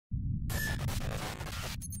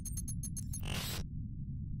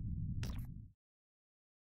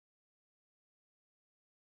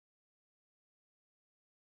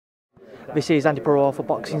This is Andy Parole for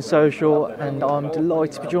Boxing Social, and I'm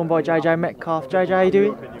delighted to be joined by JJ Metcalf. JJ, how you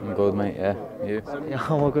doing? I'm good, mate, yeah. You? Yeah,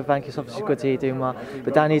 I'm all good, thank you. It's obviously good to hear you doing well.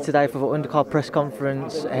 But down here today for the undercard press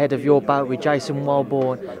conference ahead of your bout with Jason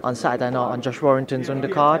Welborn on Saturday night on Joshua-Ruiz's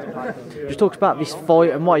undercard. Just talk about this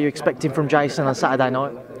fight and what are you expecting from Jason on Saturday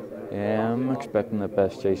night? Yeah, I'm expecting the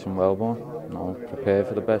best Jason Welborn. Prepare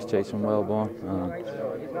for the best Jason Welborn.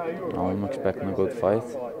 I'm expecting a good fight.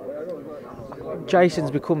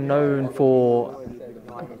 Jason's become known for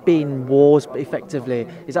being wars, effectively.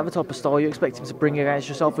 Is that the type of style you expect him to bring against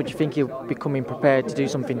yourself, or do you think he'll be coming prepared to do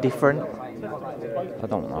something different? I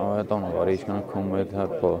don't know what he's going to come with,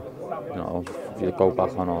 but if you go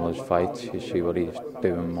back on all his fights, you see what he's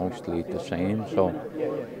doing mostly the same. So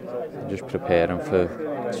I'm just preparing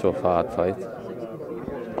for a tough, hard fight.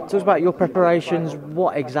 Tell us about your preparations.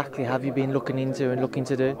 What exactly have you been looking into and looking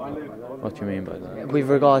to do? What do you mean by that? With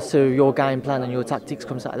regards to your game plan and your tactics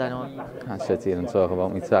come Saturday night? I can't sit here and talk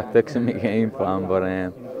about my tactics and my game plan, but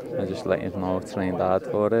I just let you know I've trained hard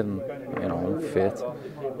for it, and I'm fit.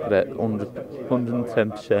 But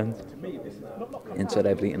 110% into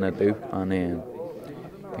everything I do, and I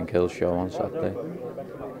think he'll show on Saturday.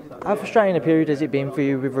 How frustrating a period has it been for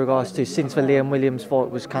you with regards to since the Liam Williams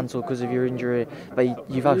fight was cancelled because of your injury, but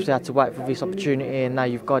you've obviously had to wait for this opportunity and now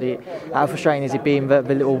you've got it? How frustrating has it been the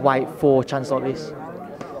little wait for a chance like this?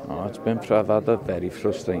 I've had a very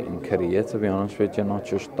frustrating career, to be honest with you, not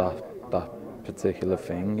just that particular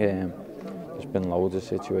thing. There's been loads of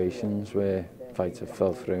situations where fights have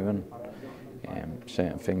fell through and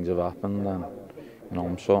certain things have happened, and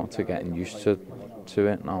I'm sort of getting used to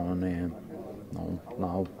it now, and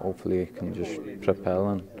now hopefully I can just propel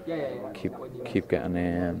and keep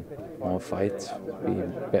getting more fights, be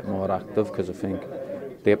a bit more active, because I think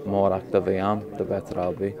the more active I am, the better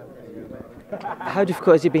I'll be. How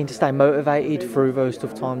difficult has it been to stay motivated through those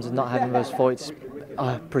tough times and not having those fights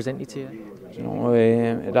presented to you?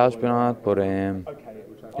 It has been hard, but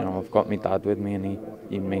I've got my dad with me, and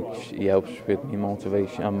he helps with me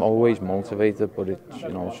motivation. I'm always motivated, but it's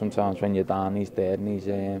sometimes when you're down, he's there and he's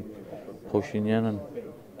pushing you and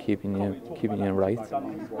keeping you right.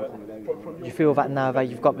 Do you feel that now that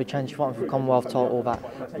you've got the chance, you want for the Commonwealth title,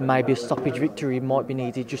 that maybe a stoppage victory might be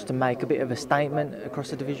needed just to make a bit of a statement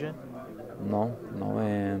across the division? No,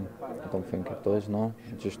 I don't think it does, no.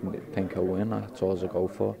 I just think I'll win, that's all I go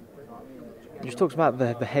for. You just talked about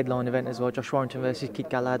the headline event as well, Joshua-Ruiz versus Kid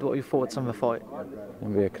Galahad. What are your thoughts on the fight?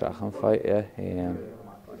 It'll be a cracking fight, yeah.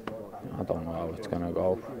 I don't know how it's going to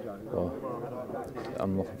go, but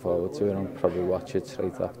I'm looking forward to it. I'll probably watch it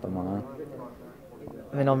straight after mine.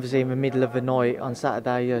 And then obviously in the middle of the night on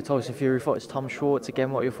Saturday, Tyson Fury fights Tom Schwartz again.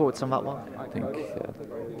 What are your thoughts on that one? I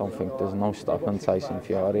don't think there's no stopping Tyson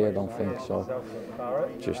Fury, I don't think so.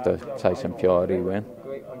 Just a Tyson Fury win.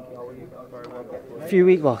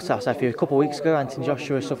 A couple of weeks ago, Anthony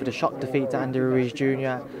Joshua suffered a shock defeat to Andy Ruiz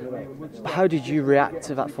Jr. How did you react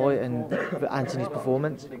to that fight and Anthony's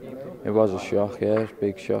performance? It was a shock, yeah, it was a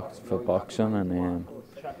big shock for boxing, and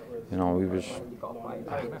I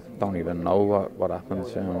don't even know what happened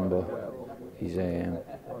to him, but he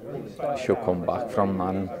should come back from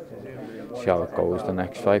that and see how it goes the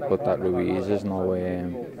next fight. But that Ruiz is no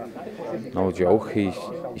joke.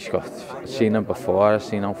 I've seen him before, I've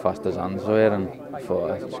seen how fast his hands were, and I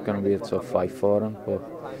thought it's going to be a tough fight for him, but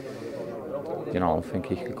I think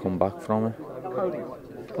he can come back from it.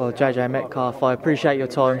 Well, JJ Metcalf, I appreciate your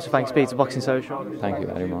time, so thanks for speaking to Boxing Social. Thank you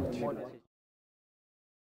very much.